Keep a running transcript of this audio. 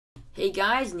Hey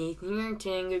guys, Nathan here, and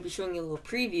today I'm going to be showing you a little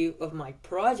preview of my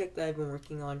project that I've been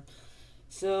working on.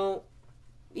 So,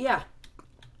 yeah,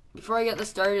 before I get this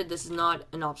started, this is not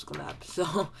an obstacle map,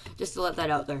 so just to let that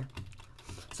out there.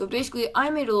 So basically,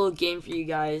 I made a little game for you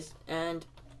guys, and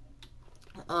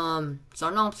it's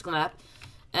not an obstacle map,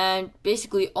 and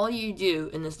basically all you do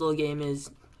in this little game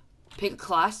is pick a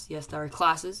class. Yes, there are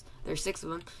classes. There are 6 of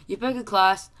them. You pick a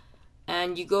class,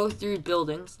 and you go through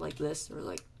buildings like this, or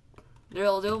like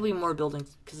there'll be more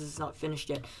buildings because it's not finished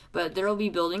yet. But there'll be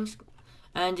buildings,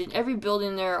 and in every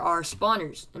building there are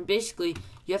spawners. And basically,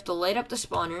 you have to light up the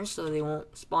spawners so they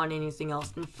won't spawn anything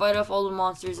else, and fight off all the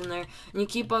monsters in there. And you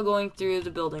keep on going through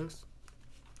the buildings.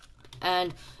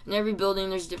 And in every building,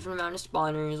 there's a different amount of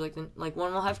spawners. Like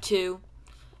one will have 2,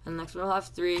 and the next one will have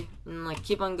 3, and like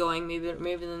keep on going.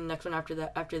 Maybe the next one after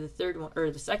that, after the third one or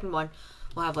the second one,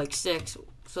 will have like 6.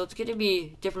 So it's gonna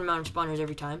be a different amount of spawners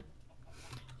every time.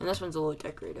 And this one's a little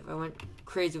decorative. I went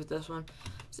crazy with this one.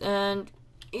 And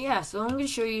yeah, so I'm going to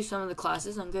show you some of the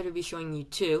classes. I'm going to be showing you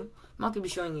 2. I'm not going to be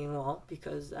showing you all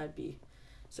because that'd be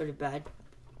sort of bad.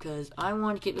 Because I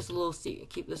want to keep this a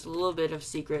little bit of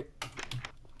secret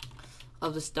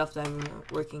of the stuff that I'm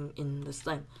working in this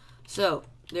thing. So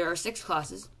there are 6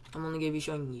 classes. I'm only going to be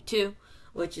showing you 2,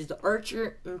 which is the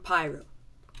Archer and Pyro.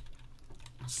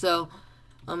 So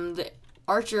the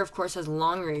Archer, of course, has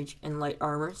long range and light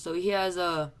armor. So he has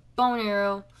a bow and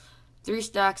arrow, 3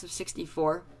 stacks of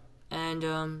 64,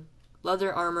 and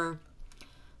leather armor,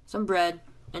 some bread,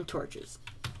 and torches.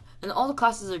 And all the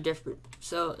classes are different.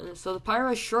 So the Pyro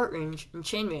has short range and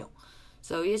chainmail.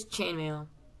 So he has chainmail,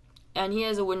 and he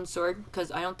has a wooden sword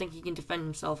because I don't think he can defend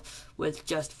himself with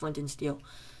just flint and steel.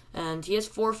 And he has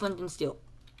 4 flint and steel.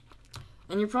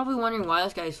 And you're probably wondering why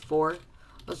this guy has 4.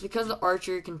 Well, it's because the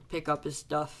Archer can pick up his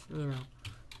stuff, you know.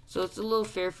 So it's a little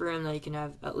fair for him that he can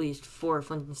have at least 4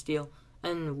 flint and steel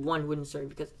and 1 wooden sword,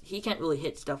 because he can't really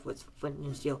hit stuff with flint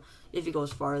and steel if he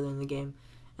goes farther in the game.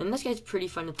 And this guy's pretty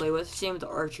fun to play with. Same with the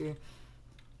Archer.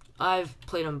 I've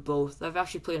played on both. I've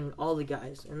actually played on all the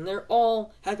guys, and they're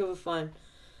all heck of a fun,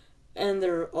 and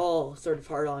they're all sort of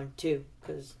hard on too,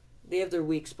 because they have their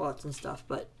weak spots and stuff,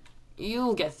 but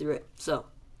you'll get through it. So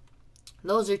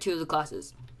those are 2 of the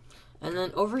classes. And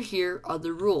then over here are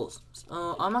the rules.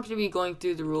 I'm not going to be going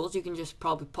through the rules. You can just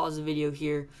probably pause the video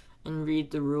here and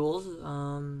read the rules.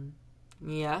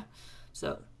 Yeah.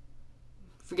 So,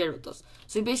 forget about those.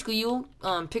 So basically, you'll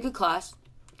pick a class,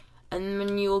 and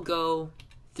then you'll go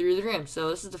through the room.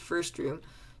 So this is the first room.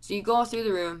 So you go through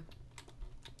the room,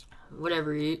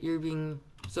 whatever you're being.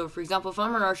 So for example, if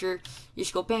I'm an Archer, you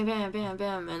just go bam, bam, bam,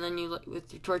 bam, and then you,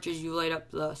 with your torches, you light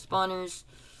up the spawners.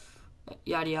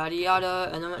 Yada yada yada,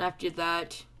 and then after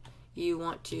that you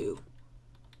want to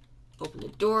open the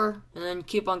door and then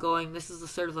keep on going. This is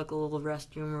sort of like a little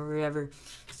restroom or whatever,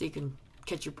 so you can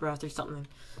catch your breath or something.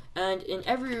 And in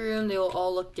every room they will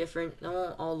all look different. They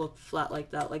won't all look flat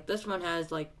like that. Like this one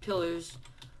has like pillars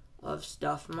of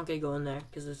stuff. I'm not gonna go in there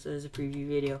because this is a preview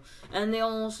video. And they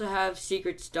also have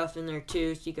secret stuff in there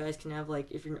too, so you guys can have,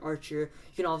 like, if you're an Archer,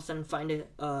 you can all of a sudden find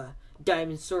a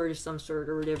diamond sword of some sort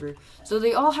or whatever. So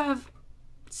they all have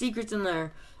secrets in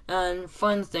there and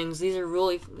fun things. These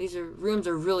rooms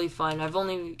are really fun. I've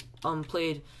only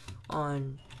played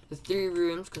on the 3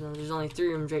 rooms because there's only 3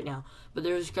 rooms right now, but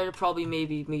there's gonna probably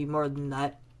maybe more than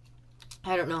that.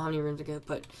 I don't know how many rooms are gonna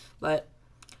put, but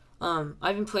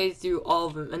I've been played through all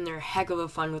of them, and they're heck of a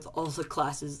fun with all the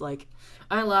classes. Like,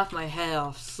 I laughed my head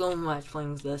off so much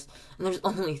playing with this, and there's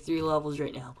only 3 levels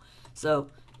right now.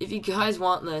 So if you guys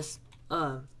want this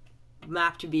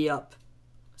map to be up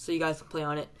so you guys can play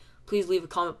on it, please leave a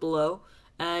comment below.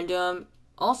 And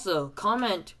also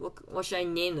comment what should I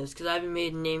name this, because I haven't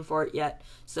made a name for it yet.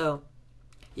 So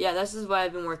yeah, this is what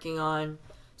I've been working on.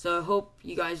 So I hope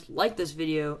you guys like this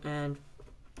video, and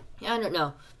yeah, I don't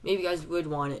know, maybe you guys would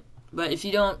want it. But if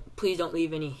you don't, please don't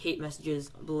leave any hate messages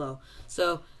below.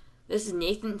 So this is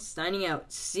Nathan signing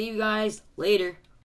out. See you guys later.